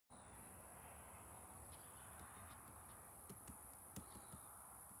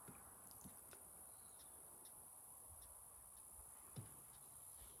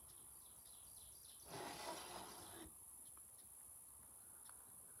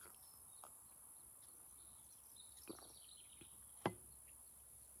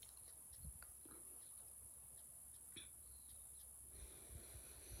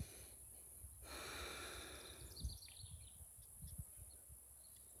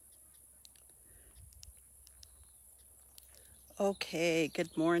Okay,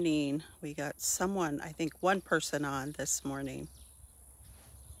 good morning. We got someone, I think one person on this morning.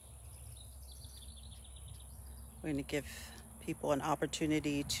 We're going to give people an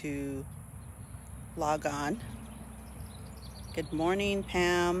opportunity to log on. Good morning,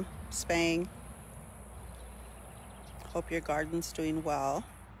 Pam, Spang. Hope your garden's doing well.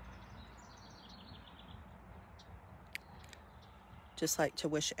 Just like to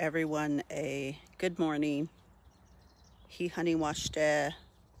wish everyone a good morning. Hi honey washte,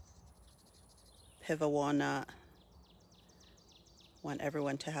 pivawana. Want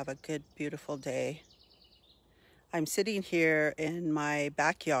everyone to have a good, beautiful day. I'm sitting here in my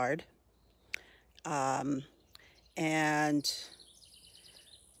backyard. And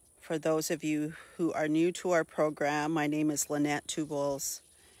for those of you who are new to our program, my name is Lynette Tubles,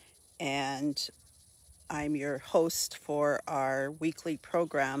 and I'm your host for our weekly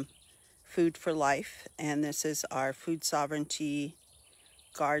program, Food for Life. And this is our food sovereignty,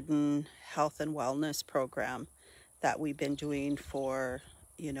 garden, health and wellness program that we've been doing for,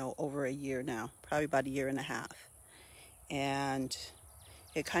 over a year now, probably about a year and a half. And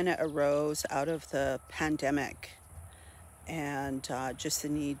it kind of arose out of the pandemic and just the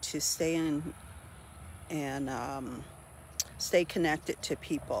need to stay in and stay connected to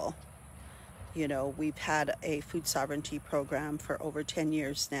people. We've had a food sovereignty program for over 10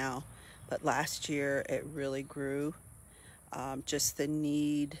 years now, but last year it really grew. Just the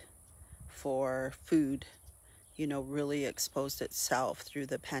need for food, really exposed itself through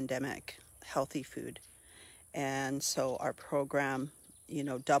the pandemic, healthy food. And so our program,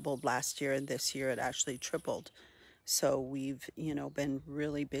 doubled last year, and this year it actually tripled. So we've, been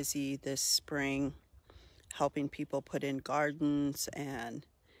really busy this spring helping people put in gardens and,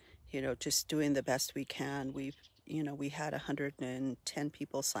 just doing the best we can. We had 110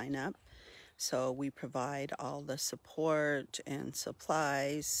 people sign up. So we provide all the support and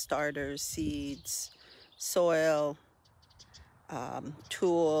supplies, starters, seeds, soil,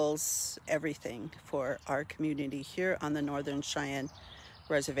 tools, everything for our community here on the Northern Cheyenne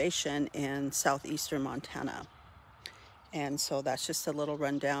Reservation in southeastern Montana. And so that's just a little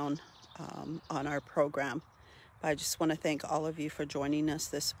rundown on our program. I just want to thank all of you for joining us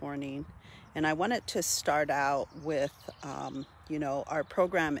this morning. And I wanted to start out with, our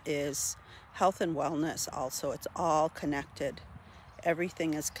program is health and wellness also. It's all connected.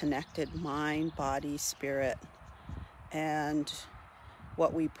 Everything is connected, mind, body, spirit. And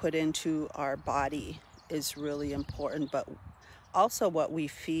what we put into our body is really important, but also what we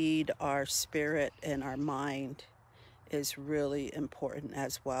feed our spirit and our mind is really important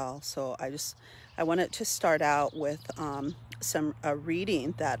as well. So I wanted to start out with a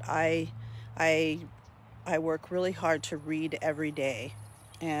reading that I work really hard to read every day,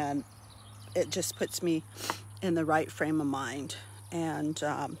 and it just puts me in the right frame of mind. And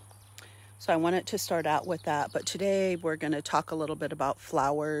so I wanted to start out with that. But today we're going to talk a little bit about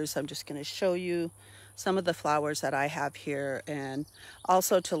flowers. I'm just going to show you some of the flowers that I have here, and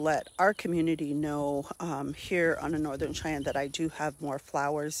also to let our community know here on the Northern Cheyenne that I do have more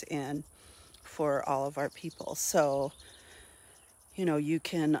flowers in for all of our people. So, you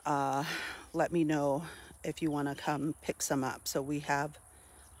can let me know if you want to come pick some up. So we have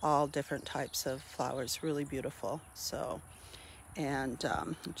all different types of flowers, really beautiful. So, and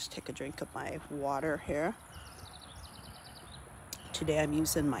I'll just take a drink of my water here. Today I'm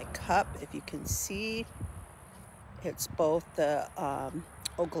using my cup. If you can see, it's both the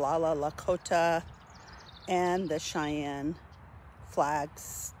Oglala Lakota and the Cheyenne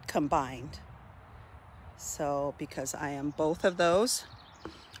flags combined. So because I am both of those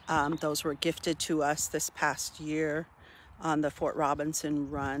were gifted to us this past year on the Fort Robinson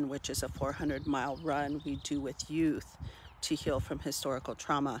Run, which is a 400-mile run we do with youth to heal from historical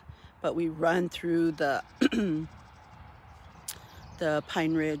trauma. But we run through the the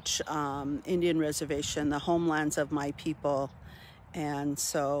Pine Ridge Indian Reservation, the homelands of my people. And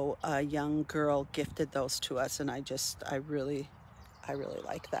so a young girl gifted those to us, and I really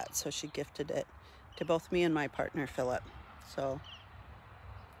like that. So she gifted it to both me and my partner, Philip. So,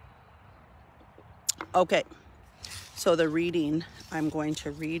 okay. So the reading I'm going to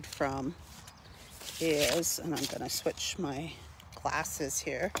read from is, and I'm going to switch my glasses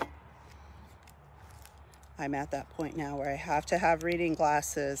here. I'm at that point now where I have to have reading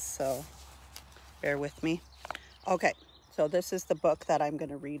glasses, so bear with me. Okay, so this is the book that I'm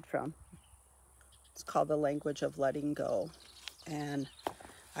going to read from. It's called The Language of Letting Go, and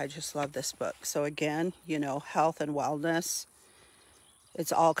I just love this book. So again, health and wellness,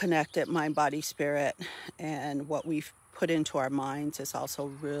 it's all connected, mind, body, spirit, and what we've put into our minds is also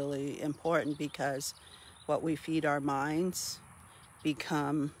really important, because what we feed our minds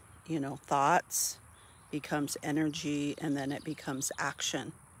become, thoughts, becomes energy, and then it becomes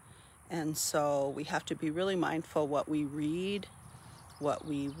action. And so we have to be really mindful what we read, what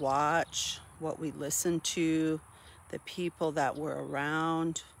we watch, what we listen to, the people that we're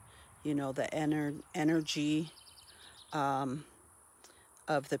around, the energy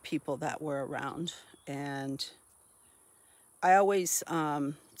of the people that we're around. And I always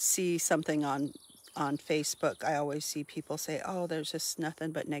see something on Facebook. I always see people say, oh, there's just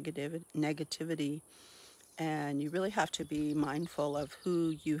nothing but negativity. And you really have to be mindful of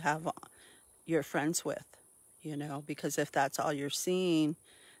who you're friends with, because if that's all you're seeing,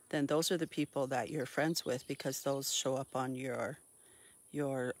 then those are the people that you're friends with, because those show up on your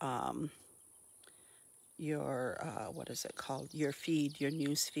what is it called? Your feed, your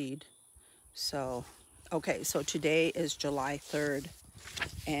news feed. So, okay, so today is July 3rd,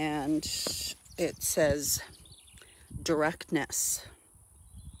 and it says directness.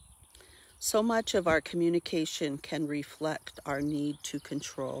 So much of our communication can reflect our need to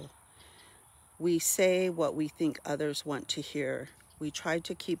control. We say what we think others want to hear. We try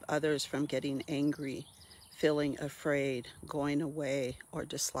to keep others from getting angry, feeling afraid, going away, or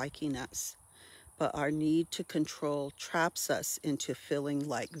disliking us. But our need to control traps us into feeling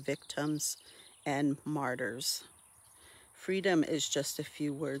like victims and martyrs. Freedom is just a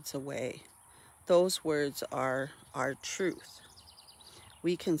few words away. Those words are our truth.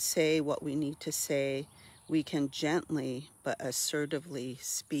 We can say what we need to say. We can gently but assertively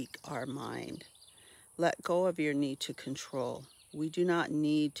speak our mind. Let go of your need to control. We do not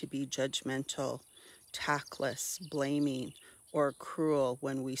need to be judgmental, tactless, blaming, or cruel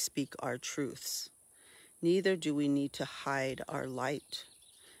when we speak our truths. Neither do we need to hide our light.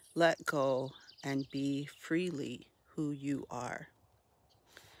 Let go and be freely who you are.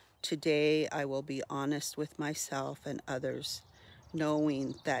 Today, I will be honest with myself and others,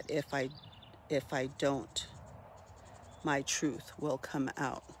 knowing that if I don't, my truth will come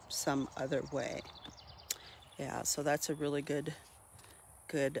out some other way. Yeah, so that's a really good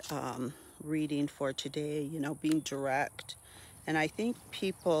reading for today, being direct. And I think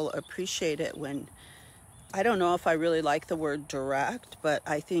people appreciate it when, I don't know if I really like the word direct, but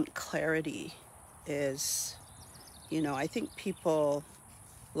I think clarity is, I think people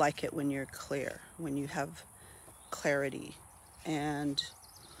like it when you're clear, when you have clarity. And,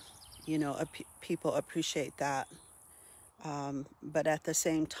 people appreciate that. But at the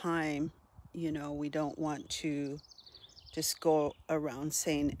same time, we don't want to just go around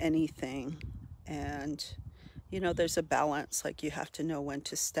saying anything. And, there's a balance. Like, you have to know when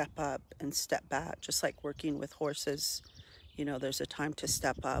to step up and step back, just like working with horses. There's a time to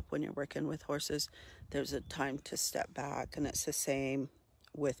step up when you're working with horses. There's a time to step back, and it's the same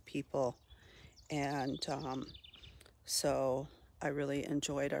with people. And so I really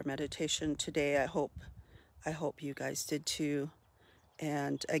enjoyed our meditation today. I hope you guys did too.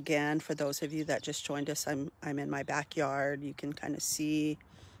 And again, for those of you that just joined us, I'm in my backyard. You can kind of see,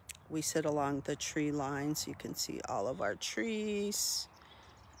 we sit along the tree line, so you can see all of our trees,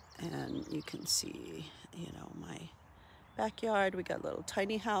 and you can see, my backyard. We got a little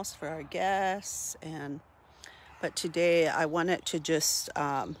tiny house for our guests. But today I wanted to just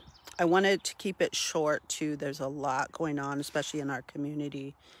I wanted to keep it short too. There's a lot going on, especially in our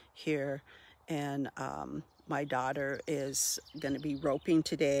community here. And my daughter is going to be roping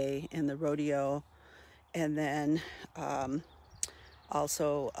today in the rodeo. And then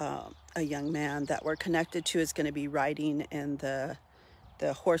also a young man that we're connected to is going to be riding in the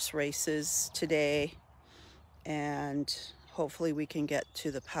horse races today. And hopefully we can get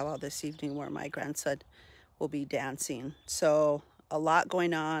to the powwow this evening where my grandson will be dancing. So a lot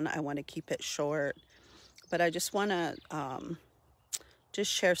going on. I want to keep it short, but I just want to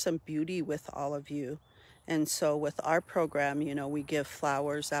just share some beauty with all of you. And so with our program, we give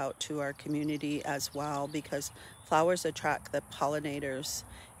flowers out to our community as well, because flowers attract the pollinators.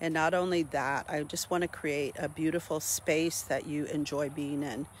 And not only that, I just want to create a beautiful space that you enjoy being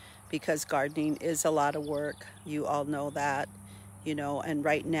in, because gardening is a lot of work. You all know that, and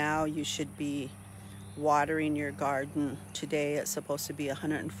right now you should be watering your garden. Today it's supposed to be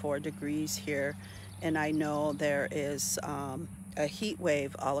 104 degrees here, and I know there is a heat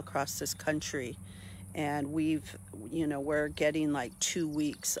wave all across this country, and we're getting like 2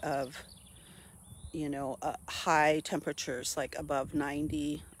 weeks of high temperatures, like above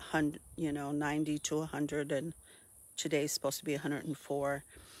 90, 90 to 100, and today's supposed to be 104.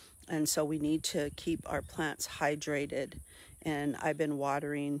 And so we need to keep our plants hydrated. And I've been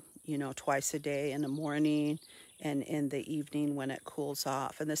watering, twice a day, in the morning and in the evening when it cools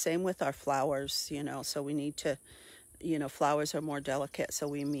off. And the same with our flowers, so we need to you know, flowers are more delicate, so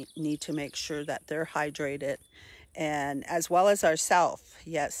we need to make sure that they're hydrated, and as well as ourselves.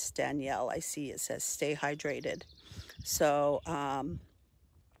 Yes, Danielle, I see it says stay hydrated. So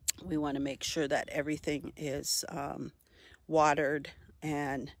we want to make sure that everything is watered,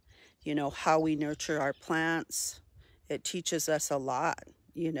 and you know how we nurture our plants. It teaches us a lot.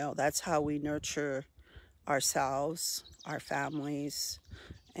 You know, that's how we nurture ourselves, our families,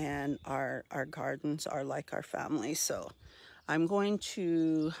 and our gardens are like our family. So I'm going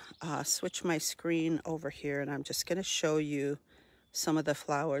to switch my screen over here, and I'm just going to show you some of the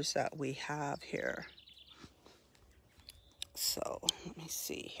flowers that we have here. So let me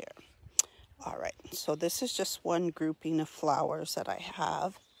see here. All right, so this is just one grouping of flowers that I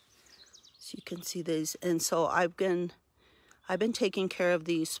have. So you can see these, and so I've been taking care of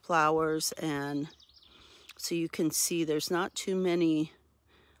these flowers, and so you can see there's not too many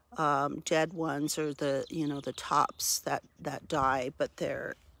dead ones, or the, you know, the tops that die, but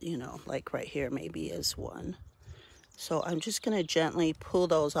they're, you know, like right here maybe is one. So I'm just going to gently pull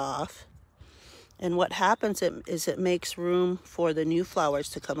those off, and what happens is it makes room for the new flowers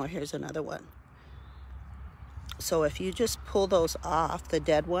to come. Oh, here's another one. So if you just pull those off, the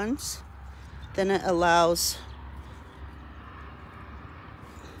dead ones, then it allows,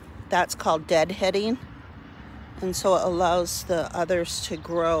 that's called deadheading, and so it allows the others to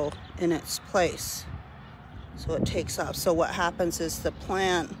grow in its place. So it takes off. So what happens is the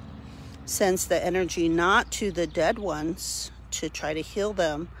plant sends the energy not to the dead ones to try to heal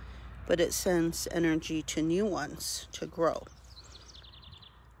them, but it sends energy to new ones to grow.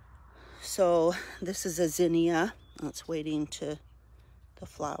 So this is a zinnia. It's waiting to, the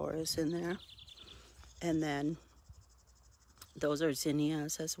flower is in there. And then those are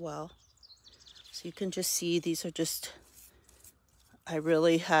zinnias as well. So you can just see these are just, I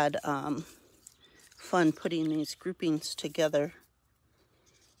really had fun putting these groupings together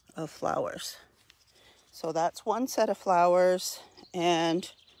of flowers. So that's one set of flowers,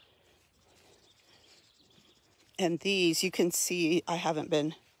 and these you can see I haven't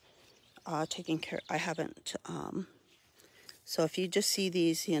been taking care, I haven't, so if you just see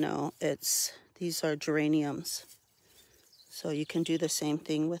these, you know, these are geraniums. So you can do the same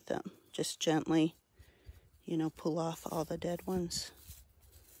thing with them. Just gently, you know, pull off all the dead ones.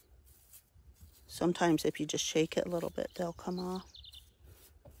 Sometimes if you just shake it a little bit, they'll come off.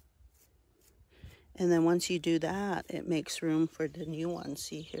 And then once you do that, it makes room for the new ones.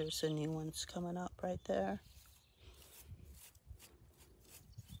 See, here's the new ones coming up right there.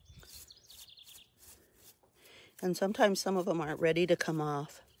 And sometimes some of them aren't ready to come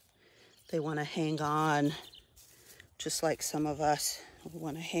off. They want to hang on, just like some of us. We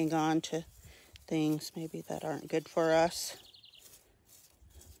want to hang on to things maybe that aren't good for us.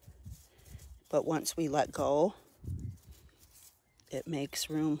 But once we let go, it makes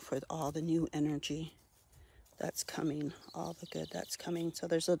room for all the new energy that's coming, all the good that's coming. So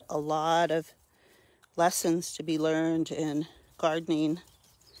there's a lot of lessons to be learned in gardening.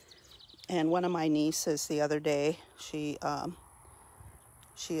 And one of my nieces the other day, she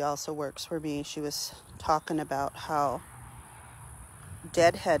also works for me. She was talking about how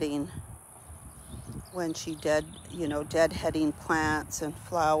deadheading, when she deadheading plants and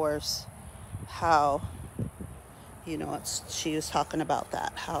flowers, how, you know, she was talking about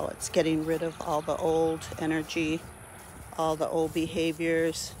that, how it's getting rid of all the old energy, all the old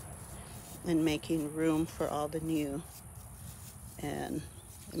behaviors, and making room for all the new. And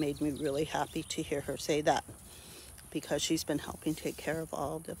it made me really happy to hear her say that, because she's been helping take care of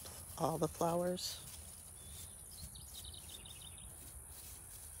all the flowers.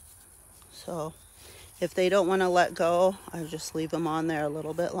 So if they don't want to let go, I just leave them on there a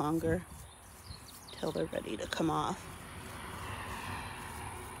little bit longer till they're ready to come off.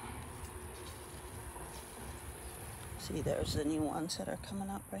 See, there's the new ones that are coming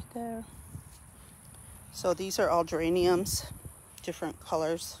up right there. So these are all geraniums, different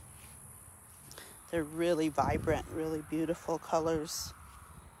colors. They're really vibrant, really beautiful colors.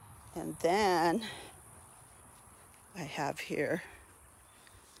 And then I have here,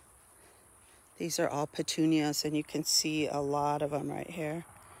 these are all petunias, and you can see a lot of them right here.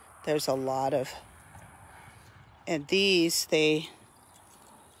 There's a lot of, and these,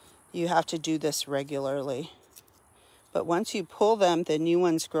 you have to do this regularly. But once you pull them, the new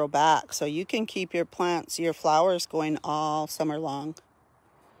ones grow back. So you can keep your plants, your flowers going all summer long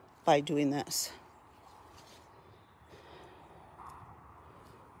by doing this.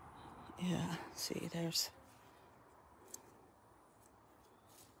 Yeah, see,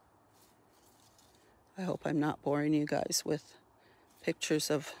 I hope I'm not boring you guys with pictures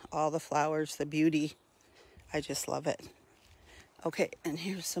of all the flowers, the beauty. I just love it. Okay, and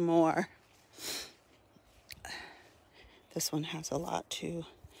here's some more. This one has a lot too.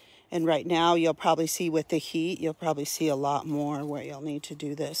 And right now you'll probably see with the heat, you'll probably see a lot more where you'll need to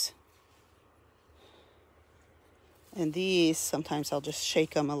do this. And these, sometimes I'll just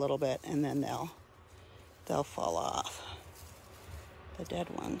shake them a little bit and then they'll fall off. The dead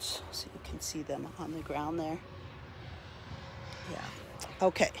ones, so you can see them on the ground there. Yeah.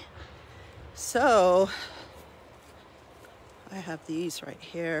 Okay. So I have these right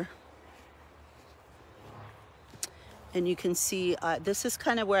here. And you can see, this is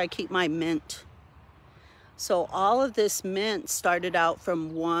kind of where I keep my mint. So all of this mint started out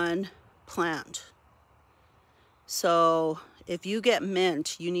from one plant. So if you get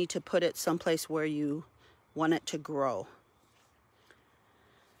mint, you need to put it someplace where you want it to grow.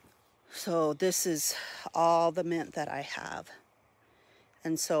 So this is all the mint that I have.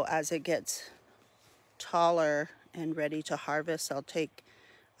 And so as it gets taller and ready to harvest, I'll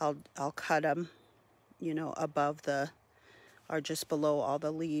cut them, you know, above or just below all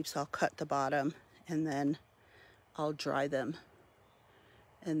the leaves. I'll cut the bottom and then I'll dry them.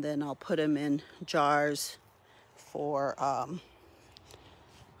 And then I'll put them in jars for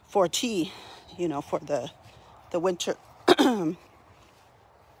tea, you know, for the winter.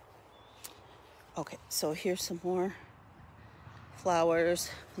 Okay, so here's some more flowers.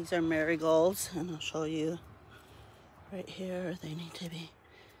 These are marigolds, and I'll show you right here. They need to be,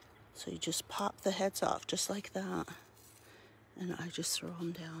 so you just pop the heads off just like that, and I just throw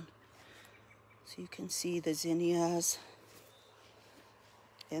them down. So you can see the zinnias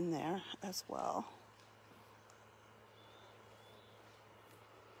in there as well.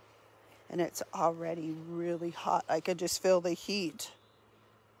 And it's already really hot. I could just feel the heat.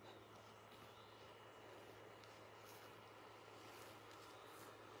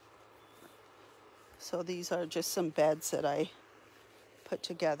 So these are just some beds that I put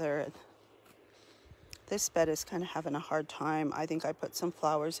together. This bed is kind of having a hard time. I think I put some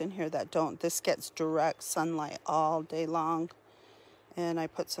flowers in here that don't. This gets direct sunlight all day long. And I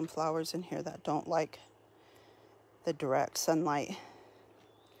put some flowers in here that don't like the direct sunlight.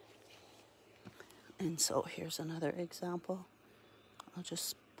 And so here's another example. I'll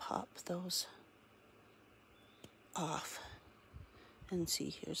just pop those off. And see,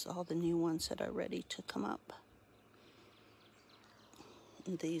 here's all the new ones that are ready to come up.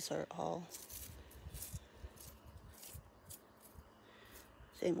 And these are all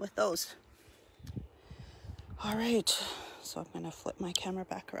same with those. All right, so I'm gonna flip my camera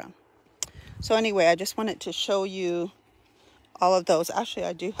back around. So anyway, I just wanted to show you all of those. Actually,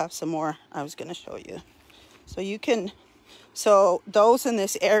 I do have some more I was gonna show you. So you can, so those in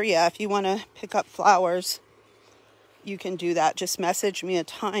this area, if you wanna pick up flowers, you can do that. Just message me a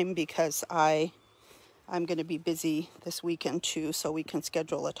time because I'm going to be busy this weekend too, so we can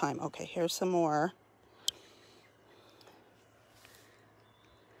schedule a time. Okay, here's some more.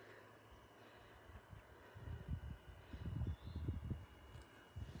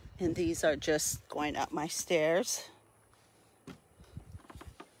 And these are just going up my stairs.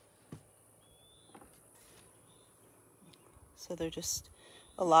 So they're just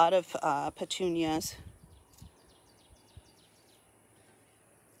a lot of petunias.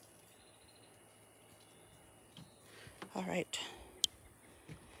 All right.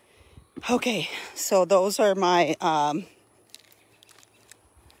 Okay, so those are my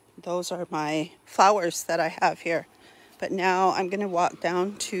flowers that I have here. But now I'm going to walk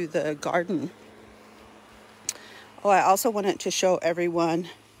down to the garden. Oh, I also wanted to show everyone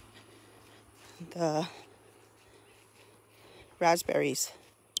the raspberries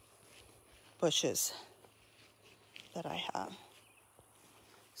bushes that I have.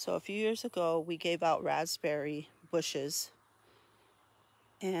 So a few years ago, we gave out raspberry bushes,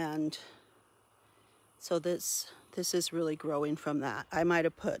 and so this is really growing from that. I might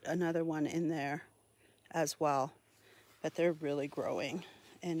have put another one in there as well, but they're really growing.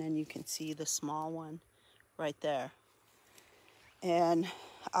 And then you can see the small one right there. And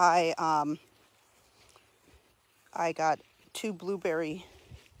I got 2 blueberry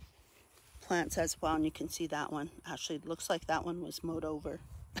plants as well, and you can see that one. Actually, it looks like that one was mowed over.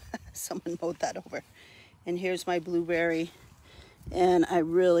 Someone mowed that over. And here's my blueberry, and I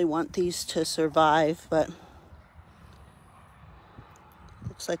really want these to survive, but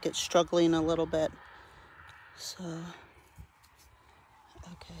looks like it's struggling a little bit. So,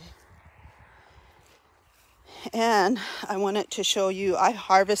 okay. And I wanted to show you, I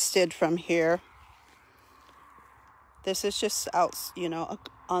harvested from here. This is just out, you know,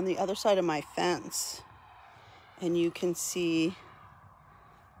 on the other side of my fence. And you can see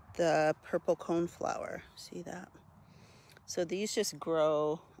the purple coneflower. See that? So these just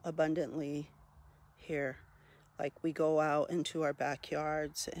grow abundantly here. Like, we go out into our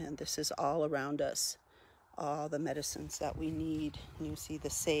backyards and this is all around us. All the medicines that we need. And you see the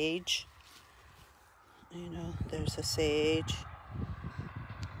sage. You know, there's a sage.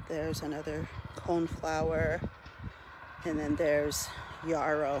 There's another coneflower. And then there's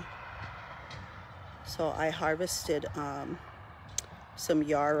yarrow. So I harvested some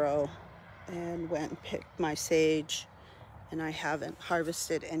yarrow and went and picked my sage, and I haven't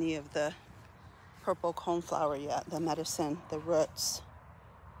harvested any of the purple coneflower yet, the medicine, the roots.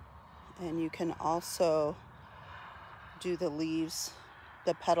 And you can also do the leaves,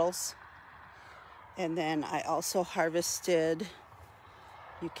 the petals. And then I also harvested,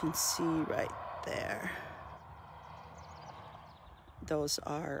 you can see right there, those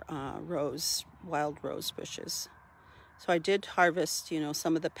are wild rose bushes. So I did harvest, you know,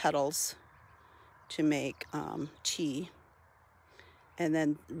 some of the petals to make tea. And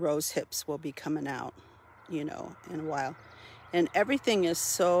then rose hips will be coming out, you know, in a while. And everything is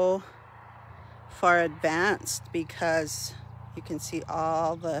so far advanced because you can see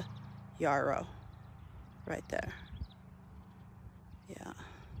all the yarrow right there. Yeah.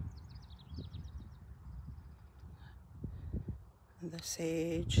 And the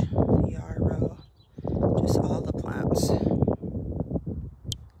sage, the yarrow, just all the plants.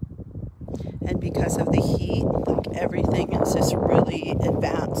 And because of the heat, like, everything is just really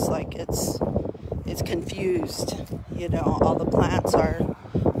advanced. Like, it's confused, you know. All the plants are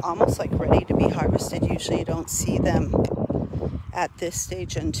almost like ready to be harvested. Usually you don't see them at this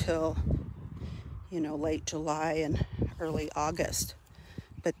stage until, you know, late July and early August.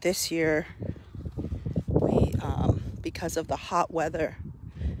 But this year, we because of the hot weather,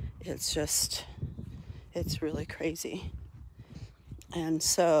 it's really crazy. And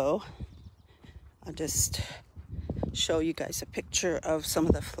so I'll just show you guys a picture of some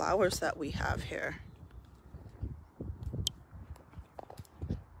of the flowers that we have here.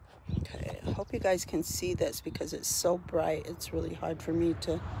 Okay, I hope you guys can see this because it's so bright. It's really hard for me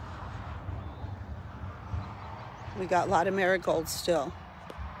to. We got a lot of marigolds still.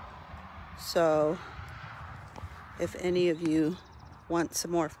 So if any of you want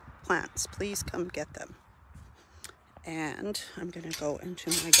some more plants, please come get them. And I'm gonna go into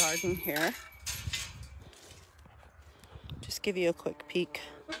my garden here. Just give you a quick peek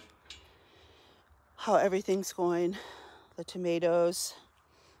how everything's going. The tomatoes,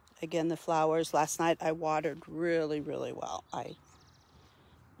 again, the flowers. Last night I watered really, really well.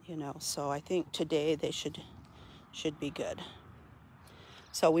 So I think today they should be good.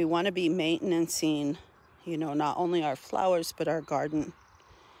 So we want to be maintaining, you know, not only our flowers but our garden,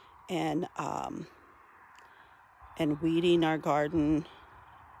 and weeding our garden.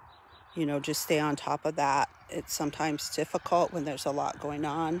 You know, just stay on top of that. It's sometimes difficult when there's a lot going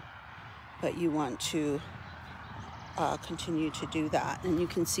on, but you want to continue to do that. And you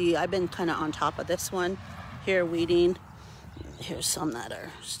can see I've been kind of on top of this one here, weeding. Here's some that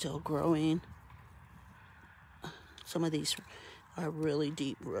are still growing. Some of these are really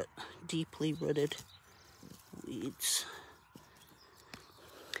deeply rooted weeds.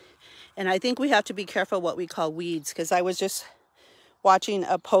 And I think we have to be careful what we call weeds, because I was just watching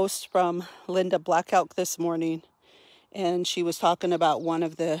a post from Linda Black Elk this morning, and she was talking about one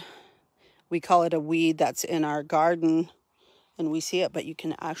of the, we call it a weed that's in our garden, and we see it, but you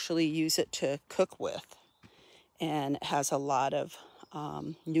can actually use it to cook with, and it has a lot of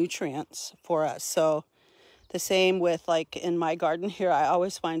nutrients for us. So the same with, like, in my garden here, I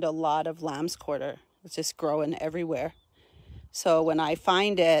always find a lot of lamb's quarter. It's just growing everywhere. So when I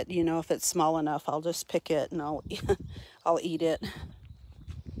find it, you know, if it's small enough, I'll just pick it and I'll eat it.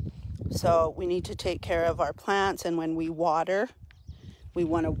 So we need to take care of our plants, and when we water, we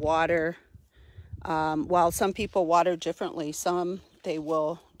want to water. While some people water differently, some they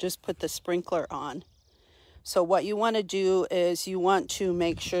will just put the sprinkler on. So what you want to do is you want to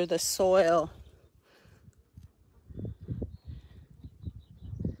make sure the soil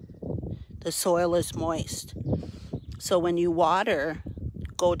is moist. So when you water,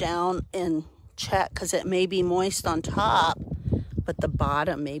 go down and check, because it may be moist on top, but the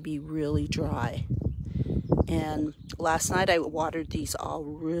bottom may be really dry. And last night I watered these all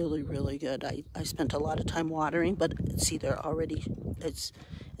really, really good. I spent a lot of time watering, but see, they're already, it's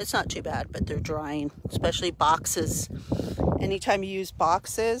not too bad, but they're drying, especially boxes. Anytime you use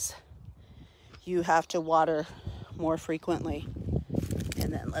boxes, you have to water more frequently.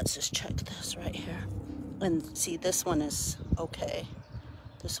 And then let's just check this right here. And see, this one is okay.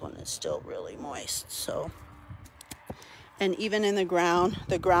 This one is still really moist. So, And even in the ground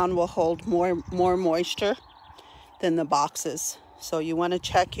will hold more moisture than the boxes. So you want to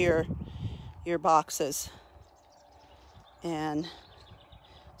check your boxes. And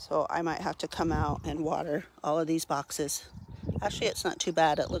so I might have to come out and water all of these boxes. Actually, it's not too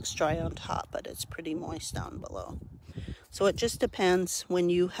bad. It looks dry on top, but it's pretty moist down below. So it just depends. When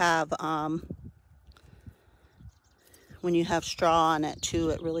you have straw on it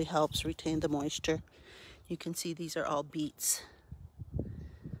too, it really helps retain the moisture. You can see these are all beets.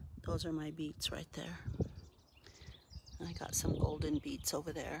 Those are my beets right there. And I got some golden beets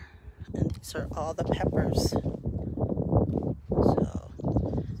over there. And these are all the peppers. So,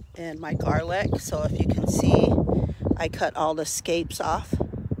 and my garlic. So if you can see, I cut all the scapes off. I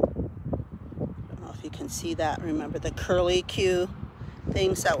don't know if you can see that. Remember the curly Q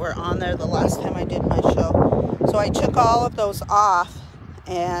things that were on there the last time I did my show. So I took all of those off,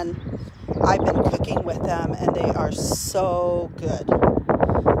 and I've been cooking with them, and they are so good.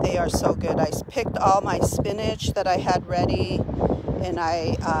 They are so good. I picked all my spinach that I had ready, and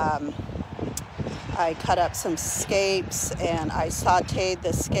I cut up some scapes, and I sauteed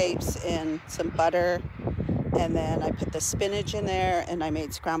the scapes in some butter, and then I put the spinach in there, and I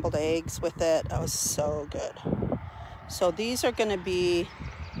made scrambled eggs with it. That was so good. So these are going to be,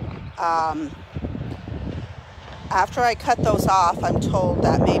 after I cut those off, I'm told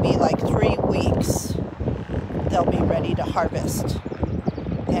that maybe like 3 weeks they'll be ready to harvest.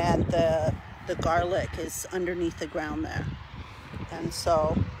 And the garlic is underneath the ground there. And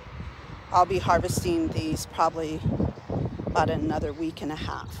so I'll be harvesting these probably about another week and a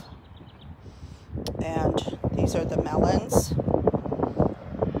half. And these are the melons.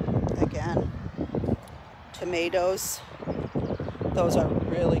 Again, tomatoes. Those are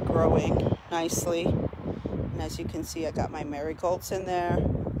really growing nicely. And as you can see, I got my marigolds in there,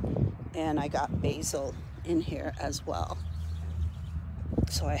 and I got basil in here as well.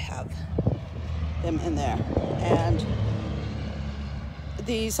 So I have them in there. And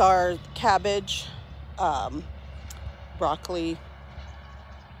these are cabbage, broccoli,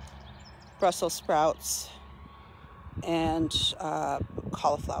 Brussels sprouts, and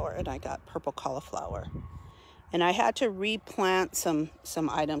cauliflower. And I got purple cauliflower. And I had to replant some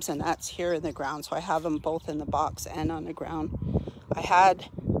items, and that's here in the ground. So I have them both in the box and on the ground. I had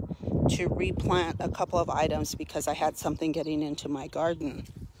to replant a couple of items because I had something getting into my garden.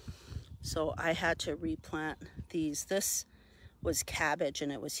 So I had to replant these. This was cabbage,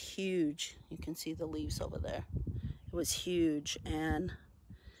 and it was huge. You can see the leaves over there. It was huge, and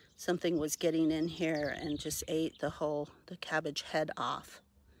something was getting in here and just ate the cabbage head off.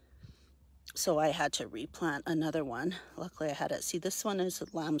 So I had to replant another one. Luckily I had it. See, this one is a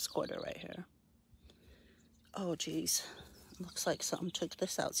lamb's quarter right here. Oh geez, looks like something took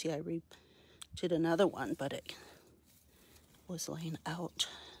this out. See, I did another one, but it was laying out.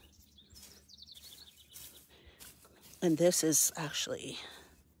 And this is actually,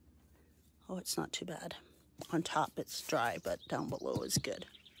 oh, it's not too bad. On top it's dry, but down below is good.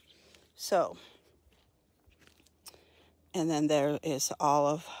 So, and then there is all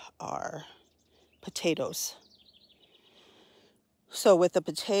of our potatoes. So with the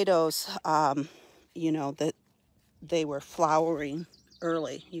potatoes, you know, that they were flowering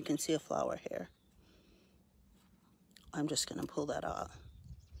early. You can see a flower here. I'm just going to pull that off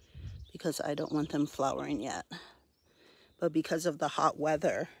because I don't want them flowering yet. But because of the hot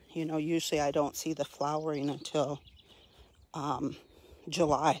weather, you know, usually I don't see the flowering until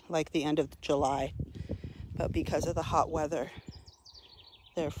July, like the end of July. But because of the hot weather,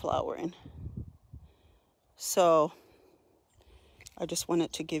 they're flowering. So I just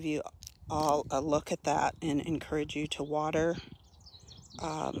wanted to give you all a look at that and encourage you to water.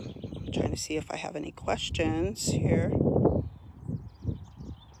 I'm trying to see if I have any questions here.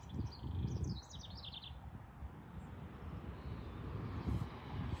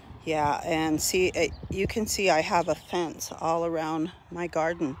 Yeah, and see, you can see I have a fence all around my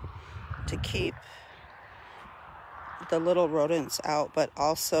garden to keep the little rodents out, but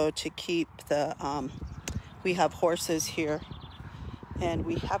also to keep the, we have horses here, and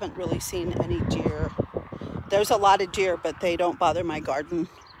we haven't really seen any deer. There's a lot of deer, but they don't bother my garden.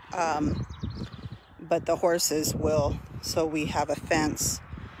 But the horses will, so we have a fence.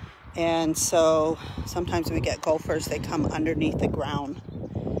 And so sometimes we get gophers, they come underneath the ground.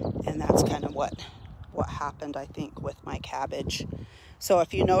 And that's kind of what happened, I think, with my cabbage. So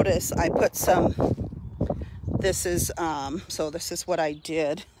if you notice, I put some, this is, so this is what I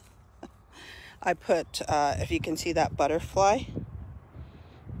did. I put, if you can see that butterfly,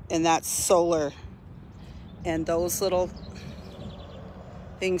 and that's solar. And those little,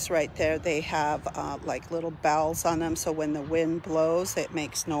 things right there. They have like little bells on them, so when the wind blows, it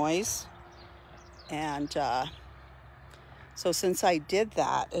makes noise. And so since I did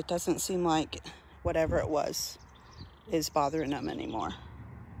that, it doesn't seem like whatever it was is bothering them anymore.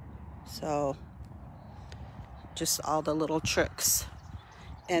 So just all the little tricks.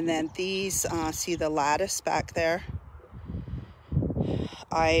 And then these, see the lattice back there?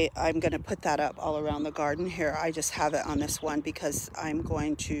 I'm going to put that up all around the garden here. I just have it on this one because I'm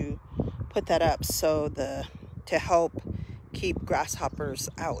going to put that up so to help keep grasshoppers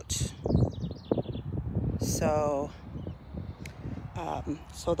out. So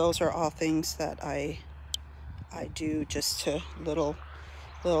so those are all things that I do, just to little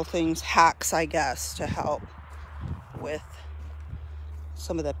things, hacks, I guess, to help with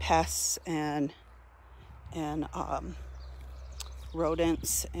some of the pests and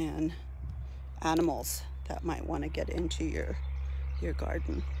rodents and animals that might want to get into your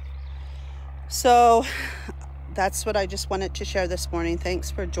garden. So that's what I just wanted to share this morning. Thanks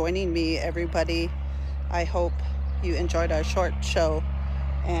for joining me, everybody. I hope you enjoyed our short show,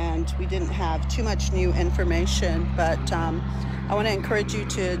 and we didn't have too much new information, but I want to encourage you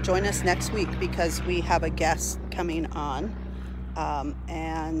to join us next week because we have a guest coming on,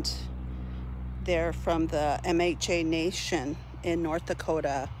 and they're from the MHA Nation in North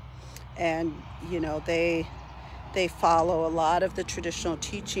Dakota, and you know, they follow a lot of the traditional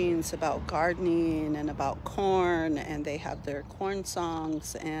teachings about gardening and about corn, and they have their corn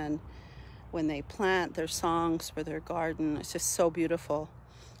songs, and when they plant, their songs for their garden. It's just so beautiful.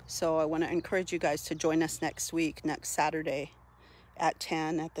 So I want to encourage you guys to join us next week, next Saturday at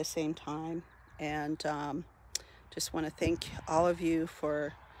 10 at the same time. And just want to thank all of you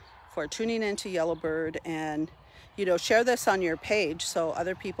for tuning into Yellowbird, and you know, share this on your page so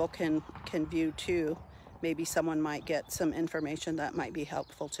other people can view too. Maybe someone might get some information that might be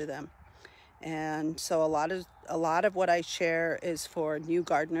helpful to them. And so a lot of what I share is for new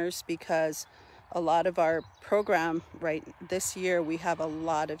gardeners, because a lot of our program right this year, we have a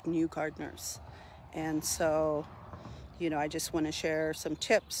lot of new gardeners. And so, you know, I just want to share some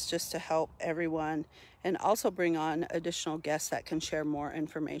tips just to help everyone, and also bring on additional guests that can share more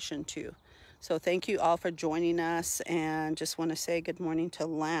information too. So thank you all for joining us, and just want to say good morning to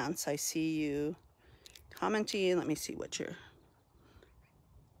Lance. I see you commenting. Let me see what you're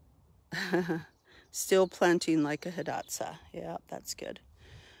still planting like a hidatsa. Yeah, that's good.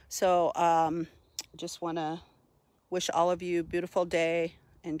 So just want to wish all of you a beautiful day.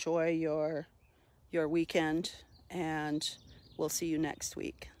 Enjoy your weekend, and we'll see you next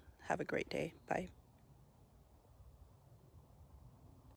week. Have a great day. Bye.